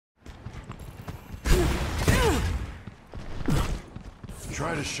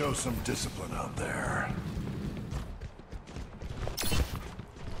Try to show some discipline out there.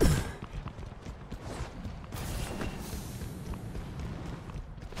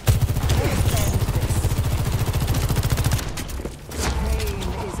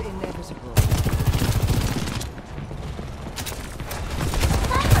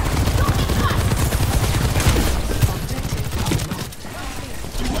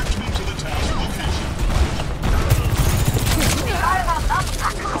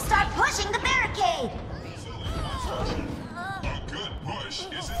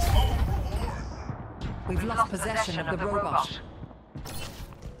 We've lost possession of the robot.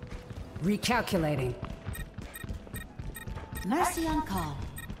 Recalculating. Mercy on call.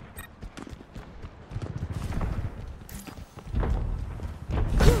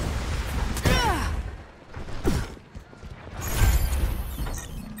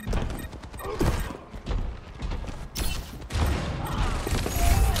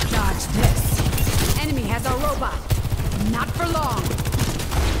 Dodge this. Enemy has a robot. Not for long.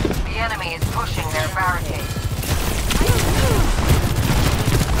 The enemy is pushing their barricade.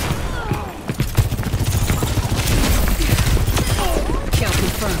 Kill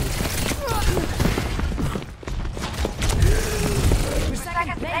confirmed. We're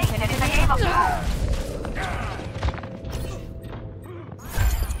second place and it's a game of two.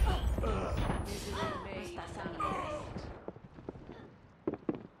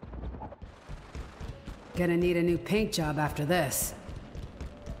 Gonna need a new paint job after this.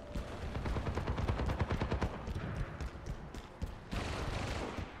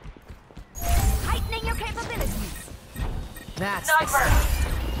 Heightening your capabilities. That's Sniper!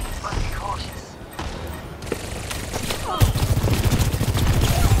 Must be cautious.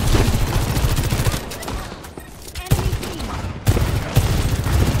 Enemy team.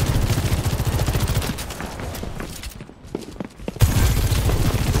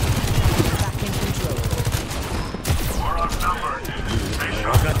 back in control. We're outnumbered.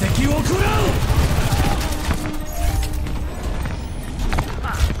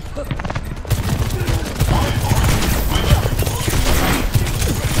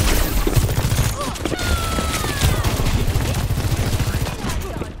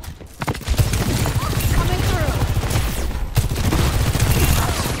 Coming through.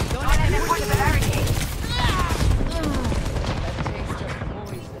 Don't let them push the barricade.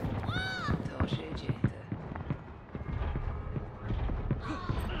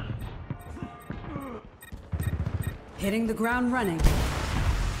 Hitting the ground running.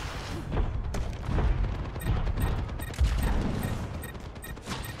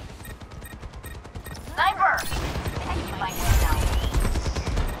 Sniper! Enemy minus down.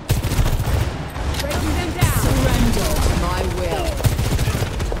 Breaking them down. Surrender to my will.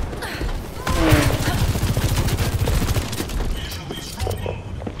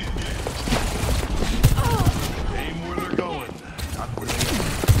 Aim where they're going, not where they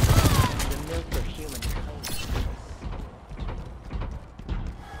are. The milk of humankind.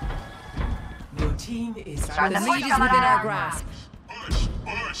 Your team is The lead is within our grasp. Push,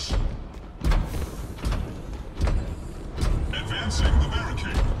 push. Advancing the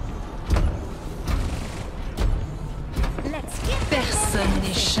barricade. Let's get Personne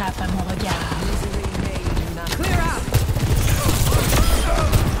n'échappe à mon regard. Clear out.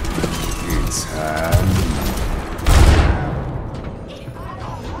 It's time.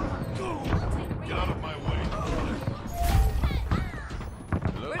 Get out of my way.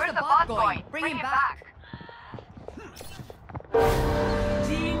 Where's the bot going? Bring him back.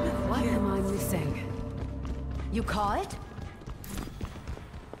 What am I missing? You call it?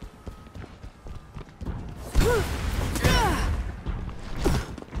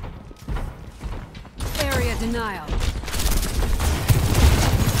 Area denial.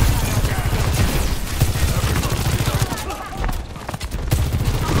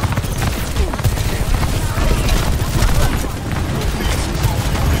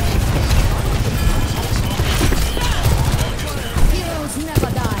 Heroes never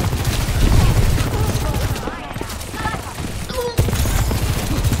die.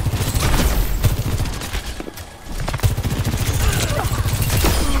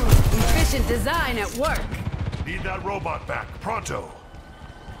 Efficient design at work. Need that robot back, pronto.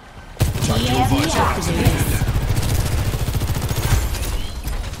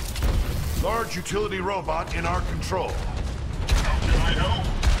 Large utility robot in our control. How can I help?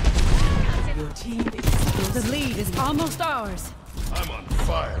 Your team is The lead is almost ours. I'm on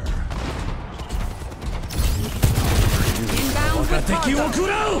fire. Inbound with cargo. your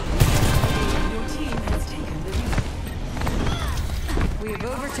team has taken the lead. We've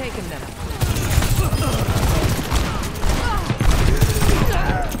overtaken them.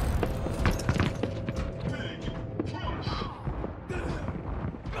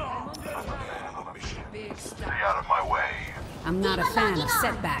 fan of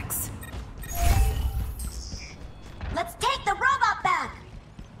setbacks. Let's take the robot back!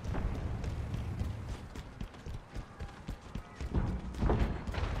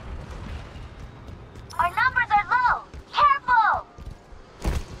 Our numbers are low! Careful!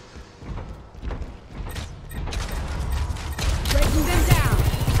 Breaking them down.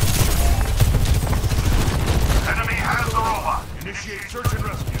 Enemy has the robot. Initiate search and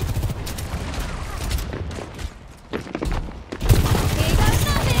rescue. Here goes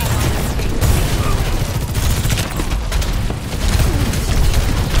nothing!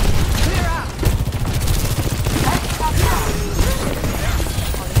 Clear out.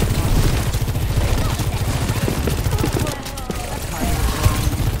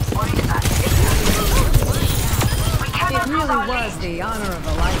 It really was the honor of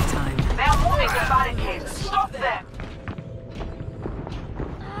a lifetime. They're moving the barricades. Stop them!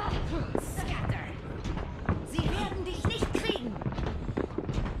 Sie werden dich nicht kriegen!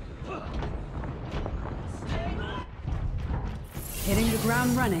 Hitting the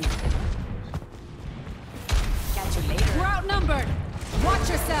ground running. Catch you later. We're outnumbered. Watch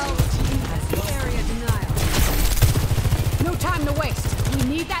yourselves. Area denial. No time to waste. We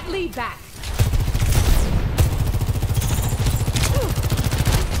need that lead back.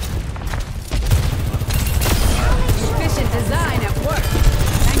 Efficient design at work.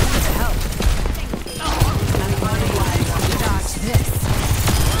 Thanks for the help. Dodge this.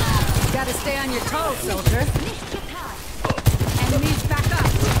 Gotta stay on your toes, soldier. Enemies back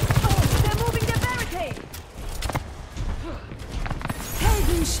up. They're moving their barricade!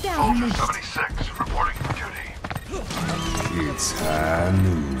 Helden sterben Soldier nicht! 76, reporting for duty. It's high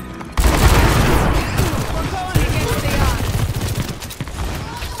noon. We're going against the odds.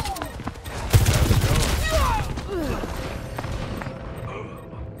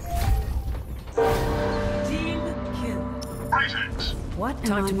 Team kill. Greetings. What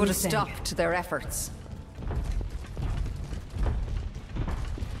Time to put a saying? stop to their efforts.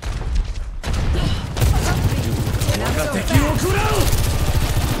 Not so fast.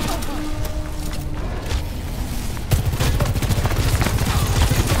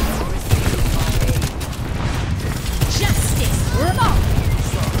 Justice! Remote.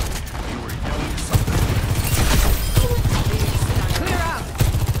 Clear out.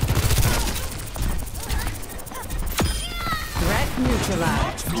 Threat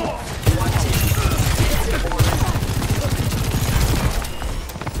neutralized.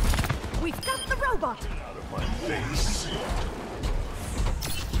 We've got the robot! My face.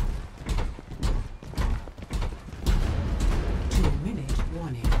 2-minute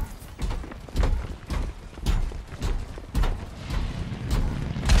warning.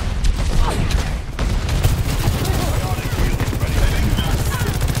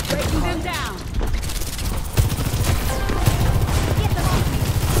 Breaking them down. Get them off me!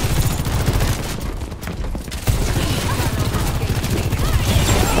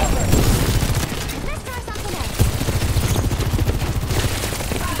 Let's try something else!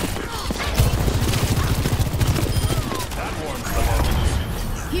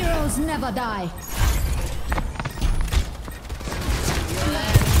 Heroes never die!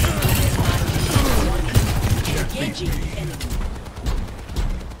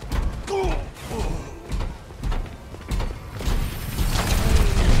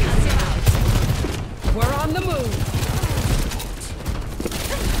 We're on the move.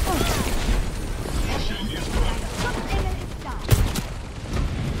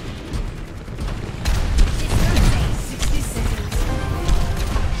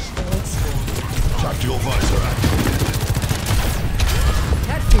 Tactical visor activated.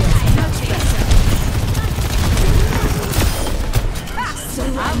 That feels much better.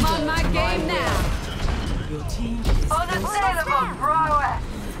 I'm on my game now. Your team is Unassailable prowess!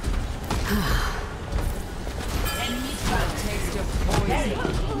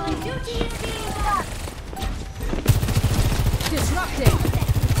 My duty is being done! Disrupting.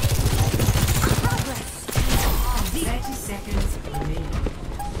 Progress! 30 seconds remaining.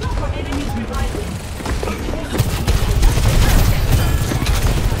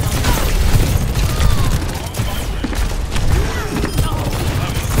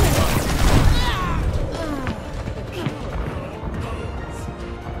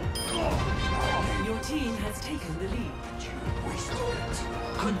 Your team has taken the lead.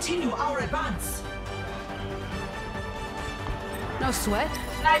 Continue our advance. No sweat.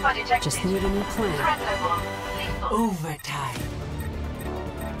 Sniper detected. Just need a new plan. Threat level. Lethal. Overtime.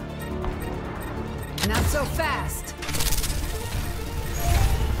 Not so fast.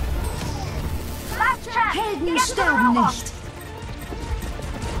 Helden sterben nicht!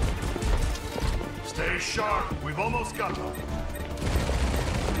 Stay sharp. We've almost got them.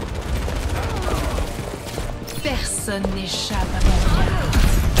 Personne n'échappe à mon regard.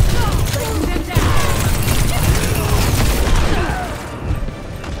 Bring them down.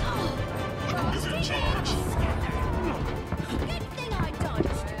 Good thing I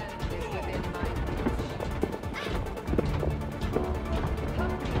dodged.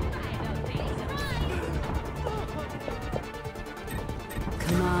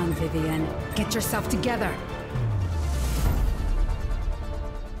 Come on, Vivian. Get yourself together.